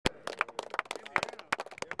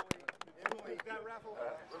got, Raffle?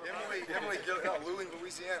 Emily Gilly, no,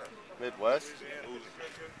 Louisiana. Midwest?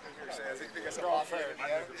 I think they got some off here.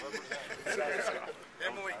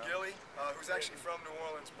 Emily Gilly, who's actually from New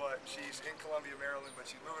Orleans, but she's in Columbia, Maryland, but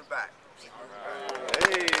she's moving back.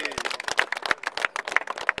 Hey!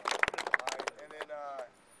 And then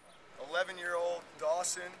 11-year-old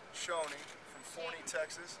Dawson Shoney from Forney,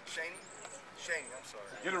 Texas. Shaney, I'm sorry.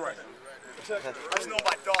 Get it right. I just know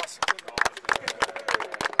by Dawson.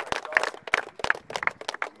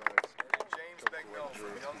 James Begnell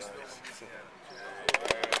from Youngsville, Louisiana.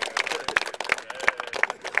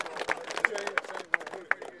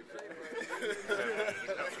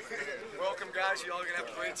 Welcome, guys. You all are gonna have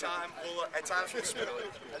a great time. At times we'll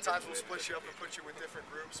split you up and put you with different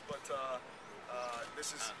groups, but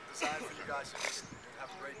this is designed for you guys to just have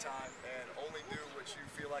a great time and only do what you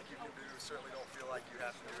feel like you can do. Certainly don't feel like you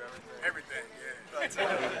have to do everything. Everything, yeah. But,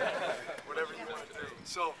 whatever you want to do.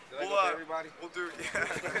 So we'll do. Yeah.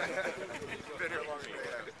 You've been here longer than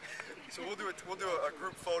I have. So we'll do a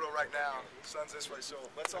group photo right now. Sun's this way, so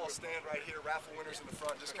let's all stand right here. Raffle winners in the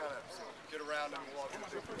front. Just kind of get around and we'll all do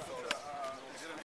a group photo.